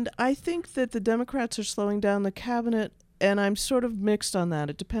 And I think that the Democrats are slowing down the cabinet, and I'm sort of mixed on that.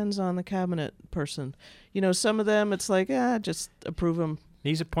 It depends on the cabinet person. Some of them, it's like, just approve them.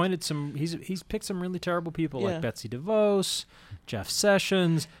 He's appointed he's picked some really terrible people like Betsy DeVos, Jeff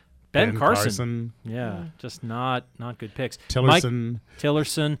Sessions, Ben Carson. Yeah, just not good picks.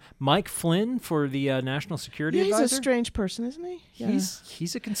 Tillerson. Mike Flynn for the National Security Advisor. He's a strange person, isn't he? Yeah.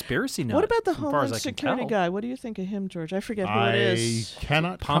 He's a conspiracy nut. What about the Homeland Security guy? What do you think of him, George? I forget who it is. I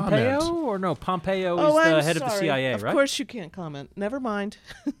cannot Pompeo comment. Or no? Pompeo is the head of the CIA, right? Of course you can't comment. Never mind.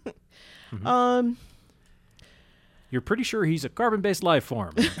 You're pretty sure he's a carbon-based life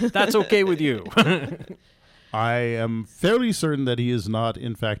form. That's okay with you. I am fairly certain that he is not,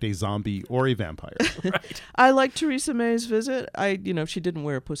 in fact, a zombie or a vampire. Right. I like Theresa May's visit. She didn't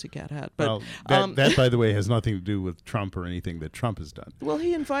wear a pussycat hat, but that, by the way, has nothing to do with Trump or anything that Trump has done. Well,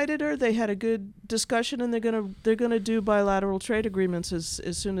 he invited her. They had a good discussion, and they're gonna do bilateral trade agreements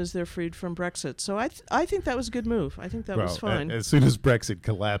as soon as they're freed from Brexit. So I think that was a good move. I think that was fine. As soon as Brexit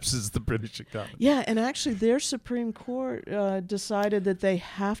collapses, the British economy. Yeah, and actually, their Supreme Court decided that they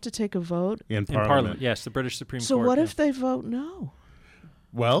have to take a vote in Parliament. Yes, the British Supreme Court. So what if they vote no?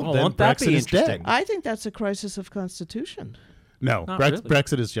 Well, then Brexit is dead. I think that's a crisis of constitution. No, really.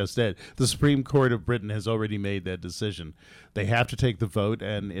 Brexit is just dead. The Supreme Court of Britain has already made that decision. They have to take the vote,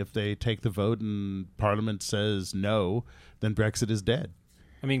 and if they take the vote and Parliament says no, then Brexit is dead.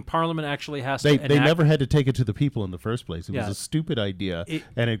 I mean, Parliament actually has to. They never had to take it to the people in the first place. It was a stupid idea,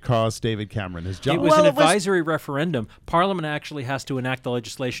 and it cost David Cameron his job. It was an advisory referendum. Parliament actually has to enact the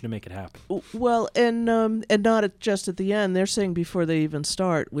legislation to make it happen. Well, and not just at the end. They're saying before they even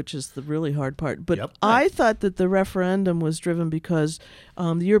start, which is the really hard part. But I thought that the referendum was driven because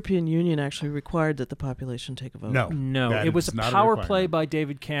the European Union actually required that the population take a vote. No, it was a power play by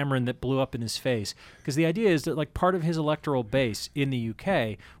David Cameron that blew up in his face. Because the idea is that like part of his electoral base in the UK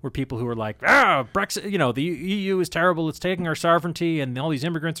were people who were like, Brexit, the EU is terrible, it's taking our sovereignty, and all these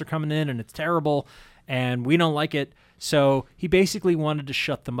immigrants are coming in, and it's terrible, and we don't like it. So he basically wanted to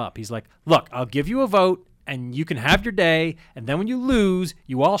shut them up. He's like, look, I'll give you a vote, and you can have your day, and then when you lose,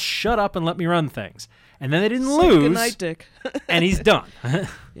 you all shut up and let me run things. And then they didn't lose. Good night, Dick. And he's done.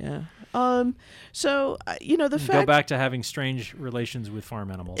 Yeah. So, the fact... Go back to having strange relations with farm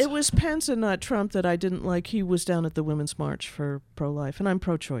animals. It was Pence and not Trump that I didn't like. He was down at the Women's March for pro-life, and I'm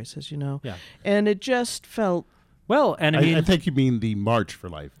pro-choice, as you know. Yeah. And it just felt... Well, and I mean... I think you mean the March for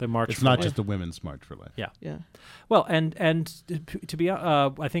Life. The March It's for not Life. just the Women's March for Life. Yeah. Yeah. Well, and to be, I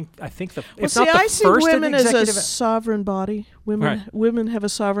think the it's well, not the I see first women as a executive... sovereign body. Women have a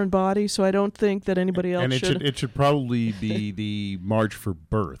sovereign body, so I don't think that anybody else should. It should probably be the March for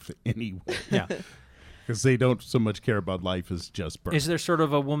Birth anyway. Yeah. Because they don't so much care about life as just birth. Is there sort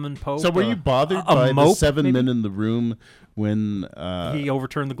of a woman pope? So were you bothered by the 7 men in the room when... he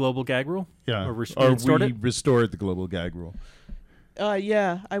overturned the global gag rule? Yeah. Or restored it? Restored the global gag rule.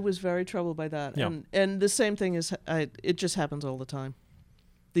 Yeah, I was very troubled by that. Yeah. And the same thing is, it just happens all the time.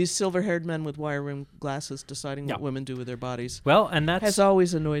 These silver-haired men with wire-rimmed glasses deciding Yeah. what women do with their bodies. Well, and that's has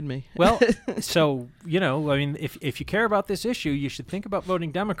always annoyed me. Well, so, I mean, if you care about this issue, you should think about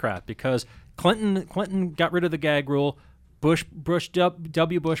voting Democrat, because Clinton got rid of the gag rule, Bush Bush brought The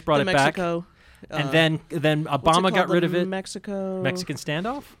it Mexico, back, and then Obama got rid of it. Mexican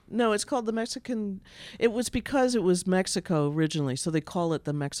standoff? No, it's called the Mexican. It was because it was Mexico originally, so they call it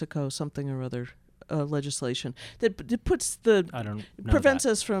the Mexico something or other. Legislation that puts prevents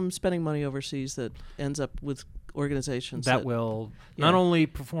us from spending money overseas that ends up with organizations that will not only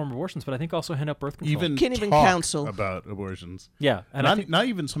perform abortions, but I think also hand out birth control. Can't even counsel about abortions. Yeah, and not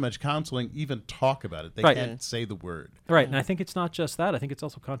even so much counseling, even talk about it. They can't say the word. Right, and I think it's not just that. I think it's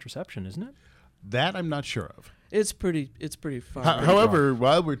also contraception, isn't it? That I'm not sure of. It's pretty far. However,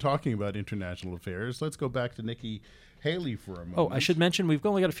 while we're talking about international affairs, let's go back to Nikki Haley for a moment. Oh, I should mention we've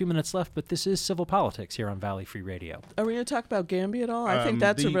only got a few minutes left, but this is Civil Politics here on Valley Free Radio. Are we going to talk about Gambia at all? I think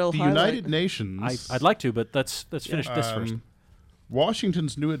that's a real the highlight. United Nations. I'd like to, but let's finish this first.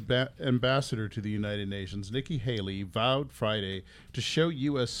 Washington's new ambassador to the United Nations, Nikki Haley, vowed Friday to show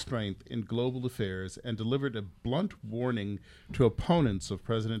U.S. strength in global affairs and delivered a blunt warning to opponents of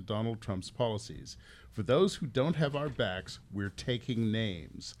President Donald Trump's policies. For those who don't have our backs, we're taking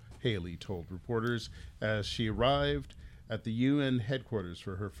names, Haley told reporters as she arrived at the UN headquarters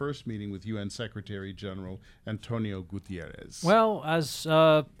for her first meeting with UN Secretary General Antonio Guterres. Well, as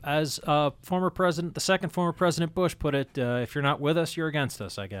former president, the second former President Bush put it, if you're not with us, you're against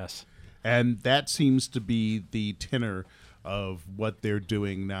us, I guess. And that seems to be the tenor of what they're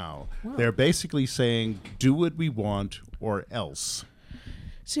doing now. Wow. They're basically saying, do what we want or else.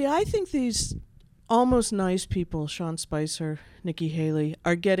 See, I think these almost nice people, Sean Spicer, Nikki Haley,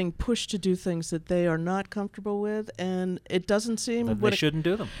 are getting pushed to do things that they are not comfortable with, and it doesn't seem that they shouldn't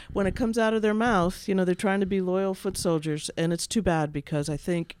do them. When it comes out of their mouth, they're trying to be loyal foot soldiers, and it's too bad because I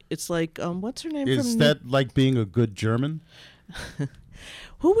think it's like, what's her name? Is that like being a good German?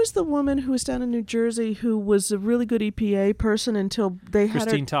 Who was the woman who was down in New Jersey who was a really good EPA person until they had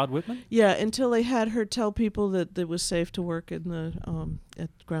Christine Todd Whitman? Yeah, until they had her tell people that it was safe to work in the at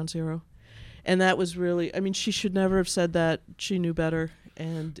Ground Zero. And that was really, she should never have said that. She knew better.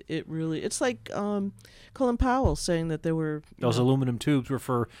 And it's like Colin Powell saying that there were... Those aluminum tubes were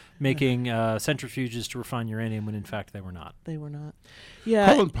for making centrifuges to refine uranium when in fact they were not. They were not.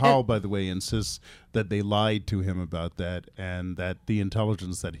 Yeah. Colin Powell, by the way, insists that they lied to him about that and that the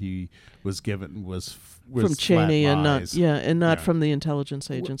intelligence that he was given was from Cheney and not from the intelligence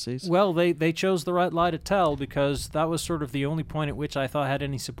agencies. Well, they chose the right lie to tell because that was sort of the only point at which I thought had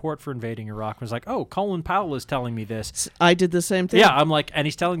any support for invading Iraq. It was like, oh, Colin Powell is telling me this. I did the same thing. Yeah, I'm like, and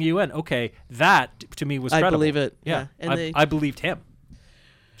he's telling the UN. Okay, that to me was credible. I believe it. Yeah, and I believed him.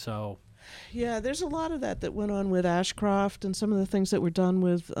 So. Yeah, there's a lot of that went on with Ashcroft and some of the things that were done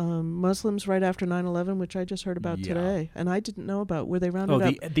with Muslims right after 9/11, which I just heard about today, and I didn't know about. Where they rounded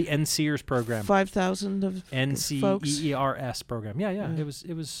up the NCERS program, 5,000 of NCERS program. Yeah.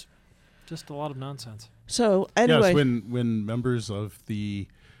 It was just a lot of nonsense. So anyway, yes, when members of the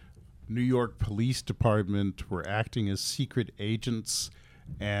New York Police Department were acting as secret agents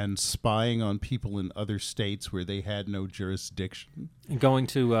and spying on people in other states where they had no jurisdiction. And going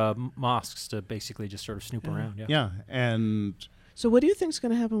to mosques to basically just sort of snoop around. Yeah, and... So what do you think is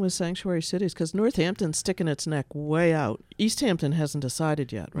going to happen with sanctuary cities? Because Northampton's sticking its neck way out. East Hampton hasn't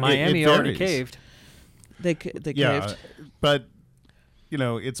decided yet, right? Miami already caved. They caved. But,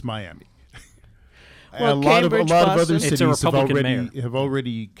 it's Miami. Well, a lot of other it's cities have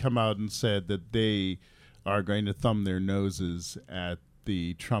already come out and said that they are going to thumb their noses at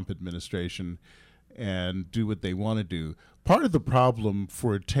the Trump administration and do what they want to do. Part of the problem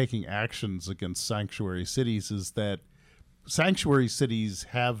for taking actions against sanctuary cities is that sanctuary cities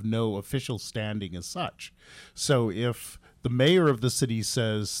have no official standing as such. So if the mayor of the city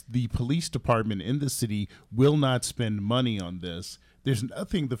says the police department in the city will not spend money on this, there's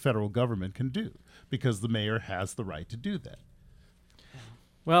nothing the federal government can do because the mayor has the right to do that.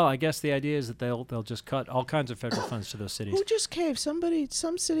 Well, I guess the idea is that they'll just cut all kinds of federal funds to those cities. Who just caved? Some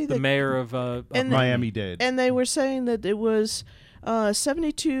city. The mayor of Miami did, and they were saying that it was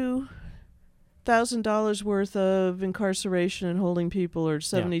 $72,000 worth of incarceration and holding people, or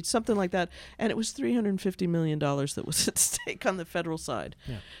something like that, and it was $350 million that was at stake on the federal side.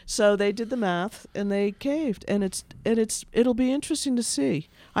 Yeah. So they did the math and they caved, and it'll be interesting to see.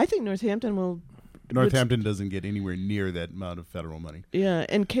 I think Northampton will. Northampton doesn't get anywhere near that amount of federal money. Yeah,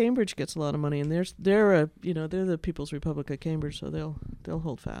 and Cambridge gets a lot of money, and they're the People's Republic of Cambridge, so they'll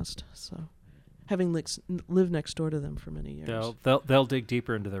hold fast. So, having lived next door to them for many years, they'll dig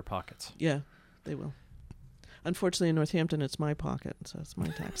deeper into their pockets. Yeah, they will. Unfortunately, in Northampton, it's my pocket, so it's my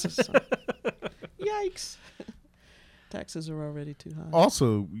taxes. So. Yikes. Taxes are already too high.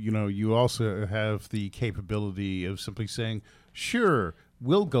 Also, you also have the capability of simply saying, sure,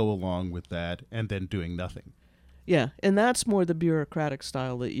 we'll go along with that, and then doing nothing. Yeah, and that's more the bureaucratic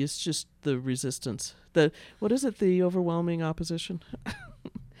style. That it's just the resistance. The overwhelming opposition.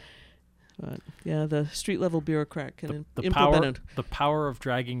 But, yeah, the street level bureaucrat can implement it. The power of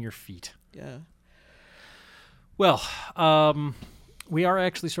dragging your feet. Yeah. Well, we are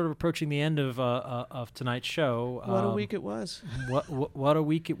actually sort of approaching the end of tonight's show. What a week it was. What a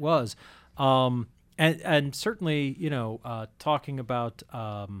week it was. And certainly, talking about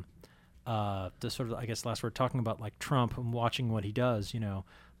the sort of, I guess, last word, talking about like Trump and watching what he does,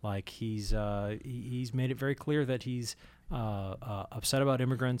 like he's made it very clear that he's upset about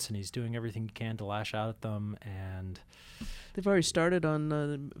immigrants, and he's doing everything he can to lash out at them. And they've already started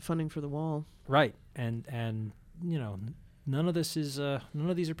on funding for the wall. Right. And none of these are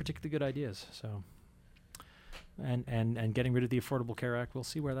particularly good ideas. So, and getting rid of the Affordable Care Act, we'll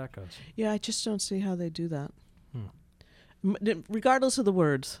see where that goes. Yeah, I just don't see how they do that. Regardless of the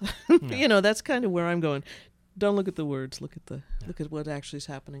words, that's kind of where I'm going. Don't look at the words. Look at what actually is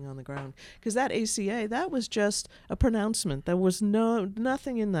happening on the ground. Because that ACA, that was just a pronouncement. There was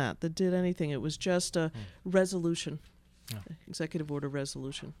nothing in that did anything. It was just a resolution, executive order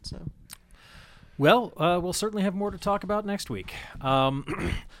resolution. So. Well, we'll certainly have more to talk about next week. So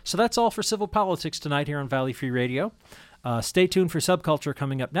that's all for Civil Politics tonight here on Valley Free Radio. Stay tuned for Subculture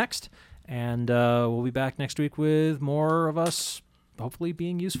coming up next, and we'll be back next week with more of us hopefully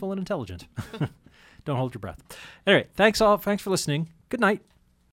being useful and intelligent. Don't hold your breath. Anyway, thanks for listening. Good night.